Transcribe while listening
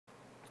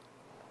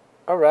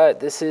All right,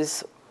 this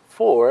is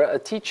for a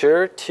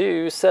teacher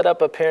to set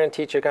up a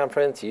parent-teacher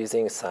conference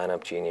using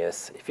Signup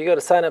Genius. If you go to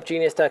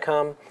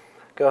signupgenius.com,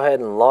 go ahead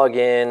and log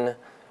in.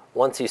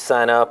 Once you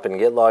sign up and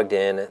get logged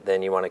in,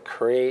 then you want to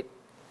create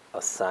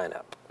a sign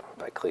up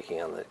by clicking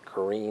on the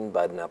green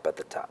button up at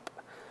the top.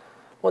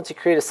 Once you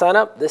create a sign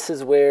up, this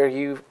is where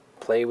you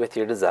play with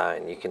your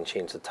design. You can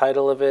change the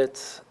title of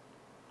it,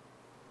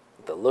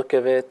 the look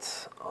of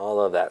it,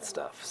 all of that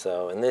stuff.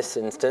 So in this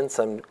instance,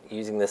 I'm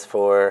using this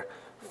for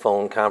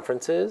phone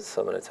conferences.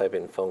 So I'm going to type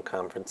in phone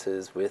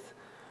conferences with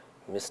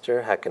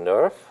Mr.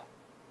 Heckendorf.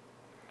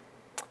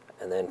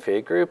 And then for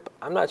your group,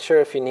 I'm not sure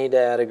if you need to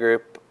add a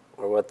group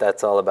or what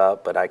that's all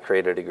about, but I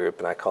created a group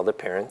and I called it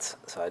parents.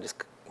 So I just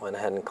went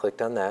ahead and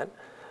clicked on that.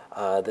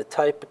 The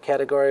type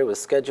category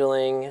was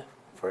scheduling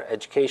for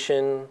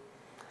education.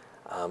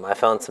 I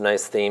found some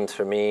nice themes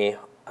for me.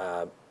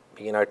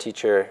 Being an art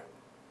teacher,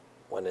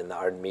 went in the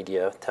art and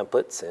media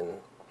templates and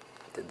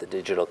did the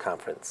digital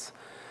conference.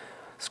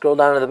 Scroll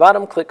down to the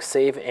bottom, click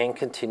Save and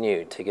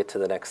Continue to get to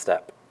the next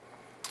step.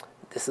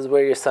 This is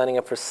where you're signing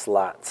up for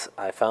slots.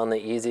 I found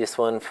the easiest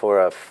one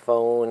for a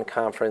phone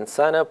conference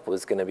sign up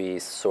was going to be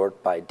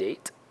sort by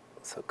date.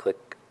 So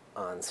click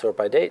on sort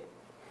by date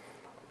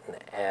and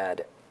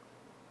add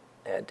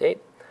date.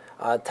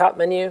 Top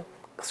menu,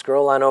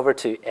 scroll on over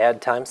to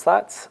add time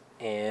slots.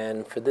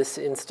 And for this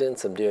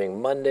instance, I'm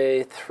doing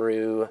Monday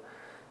through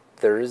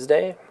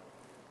Thursday.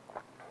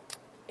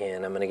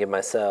 And I'm going to give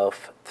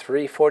myself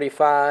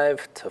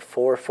 3:45 to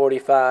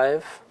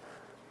 4:45.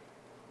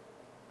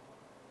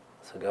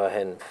 So go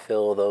ahead and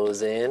fill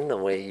those in the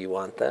way you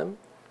want them.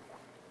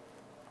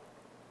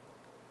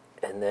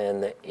 And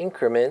then the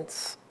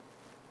increments,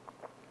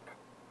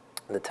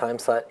 the time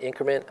slot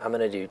increment, I'm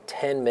going to do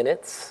 10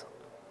 minutes.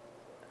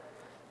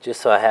 Just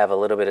so I have a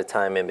little bit of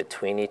time in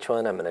between each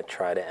one. I'm going to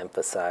try to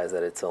emphasize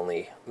that it's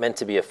only meant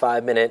to be a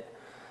 5-minute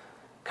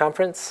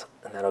conference,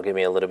 and that'll give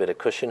me a little bit of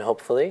cushion,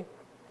 hopefully.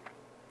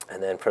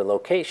 And then for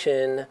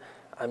location,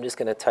 I'm just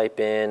going to type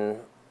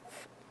in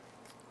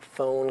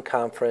phone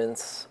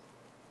conference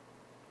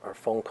or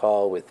phone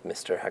call with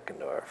Mr.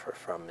 Heckendorf or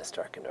from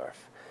Mr.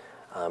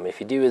 Heckendorf.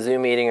 If you do a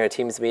Zoom meeting or a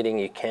Teams meeting,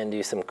 you can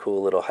do some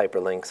cool little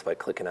hyperlinks by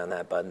clicking on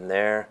that button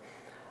there.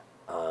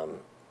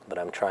 But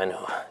I'm trying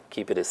to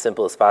keep it as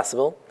simple as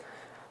possible.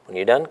 When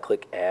you're done,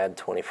 click Add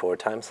 24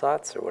 time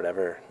slots or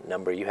whatever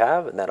number you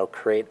have, and that'll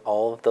create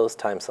all of those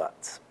time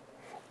slots.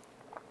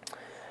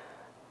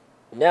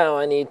 Now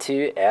I need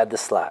to add the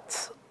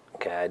slots.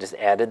 Okay, I just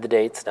added the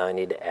dates. Now I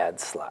need to add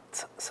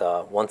slots.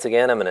 So once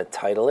again, I'm going to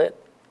title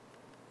it.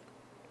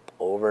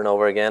 Over and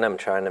over again, I'm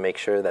trying to make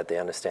sure that they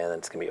understand that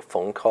it's going to be a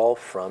phone call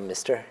from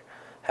Mr.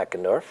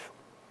 Heckendorf.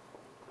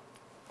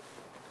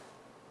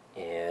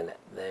 And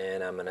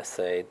then I'm going to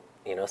say,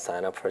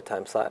 sign up for a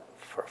time slot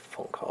for a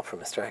phone call from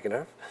Mr.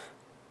 Heckendorf.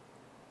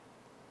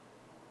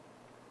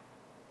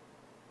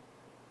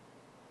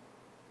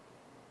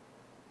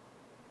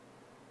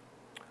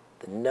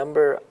 The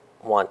number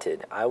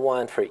wanted. I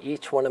want for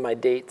each one of my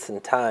dates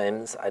and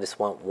times, I just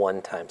want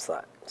one time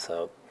slot.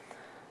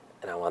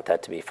 And I want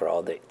that to be for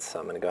all dates. So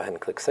I'm going to go ahead and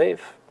click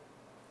Save.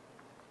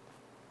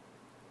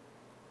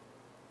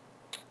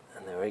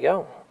 And there we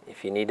go.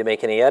 If you need to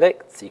make any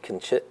edits, you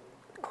can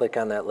click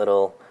on that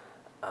little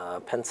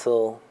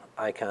pencil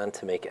icon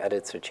to make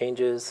edits or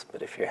changes.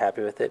 But if you're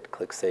happy with it,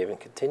 click Save and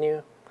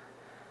Continue.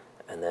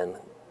 And then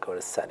go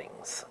to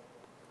Settings.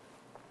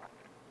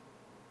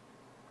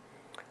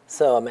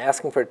 So I'm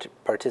asking for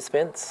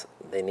participants.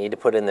 They need to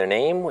put in their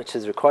name, which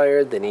is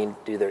required. They need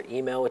to do their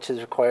email, which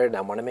is required. And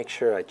I want to make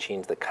sure I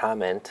change the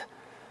comment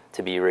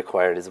to be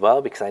required as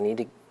well, because I need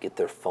to get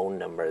their phone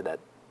number that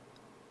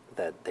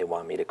they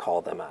want me to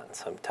call them on.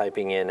 So I'm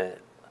typing in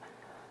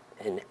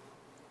an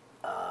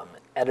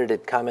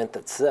edited comment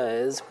that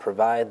says,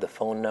 provide the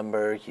phone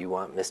number you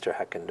want Mr.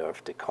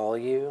 Heckendorf to call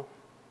you.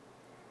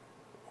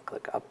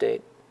 Click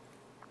Update.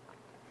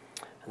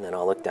 And then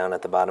I'll look down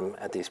at the bottom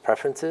at these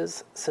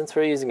preferences. Since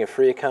we're using a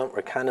free account,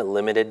 we're kind of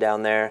limited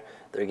down there.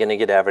 They're going to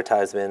get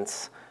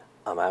advertisements.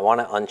 I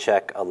want to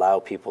uncheck allow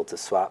people to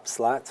swap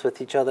slots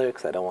with each other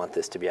because I don't want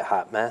this to be a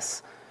hot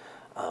mess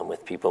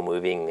with people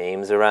moving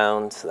names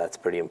around. So that's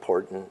pretty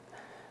important.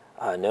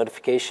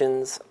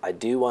 Notifications. I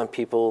do want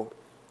people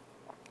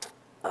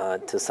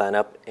to sign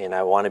up, and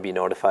I want to be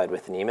notified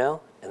with an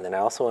email. And then I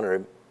also want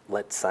to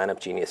let Signup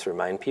Genius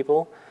remind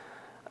people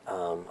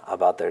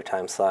about their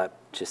time slot,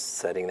 just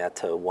setting that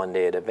to 1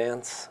 day in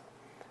advance.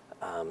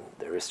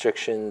 The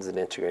restrictions and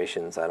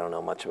integrations, I don't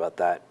know much about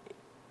that.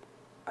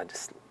 I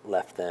just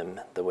left them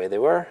the way they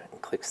were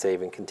and click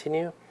Save and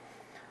Continue.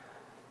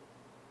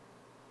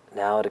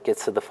 Now it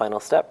gets to the final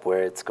step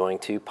where it's going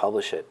to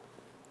publish it.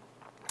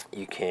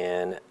 You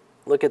can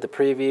look at the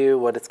preview,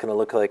 what it's going to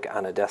look like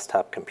on a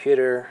desktop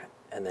computer,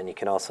 and then you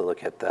can also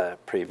look at the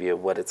preview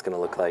of what it's going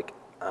to look like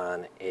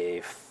on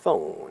a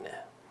phone.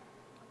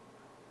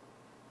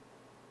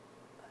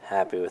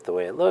 Happy with the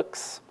way it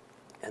looks,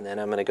 and then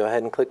I'm going to go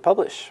ahead and click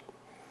Publish.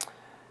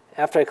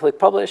 After I click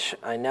Publish,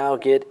 I now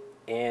get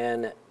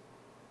an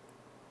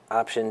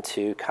option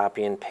to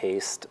copy and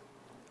paste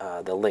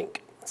the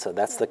link. So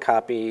that's the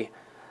copied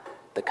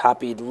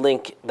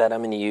link that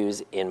I'm going to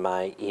use in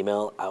my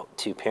email out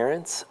to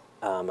parents.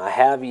 I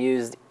have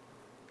used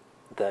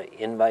the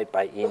invite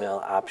by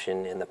email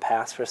option in the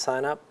past for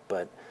sign up,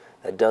 but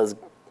that does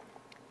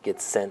get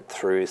sent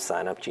through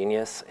Signup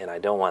Genius, and I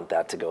don't want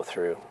that to go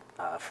through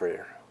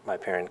for my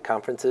parent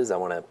conferences. I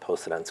want to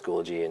post it on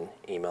Schoology and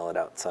email it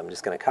out. So I'm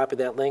just going to copy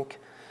that link.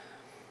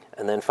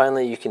 And then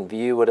finally, you can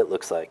view what it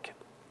looks like.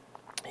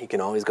 You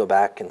can always go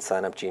back in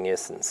Signup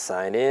Genius and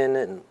sign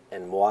in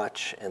and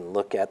watch and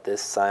look at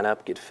this sign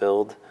up get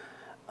filled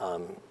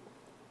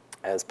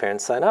as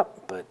parents sign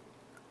up. But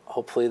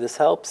hopefully this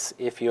helps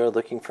if you're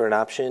looking for an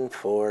option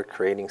for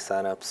creating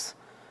signups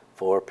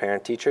for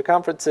parent-teacher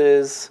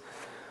conferences.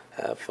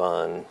 Have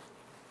fun.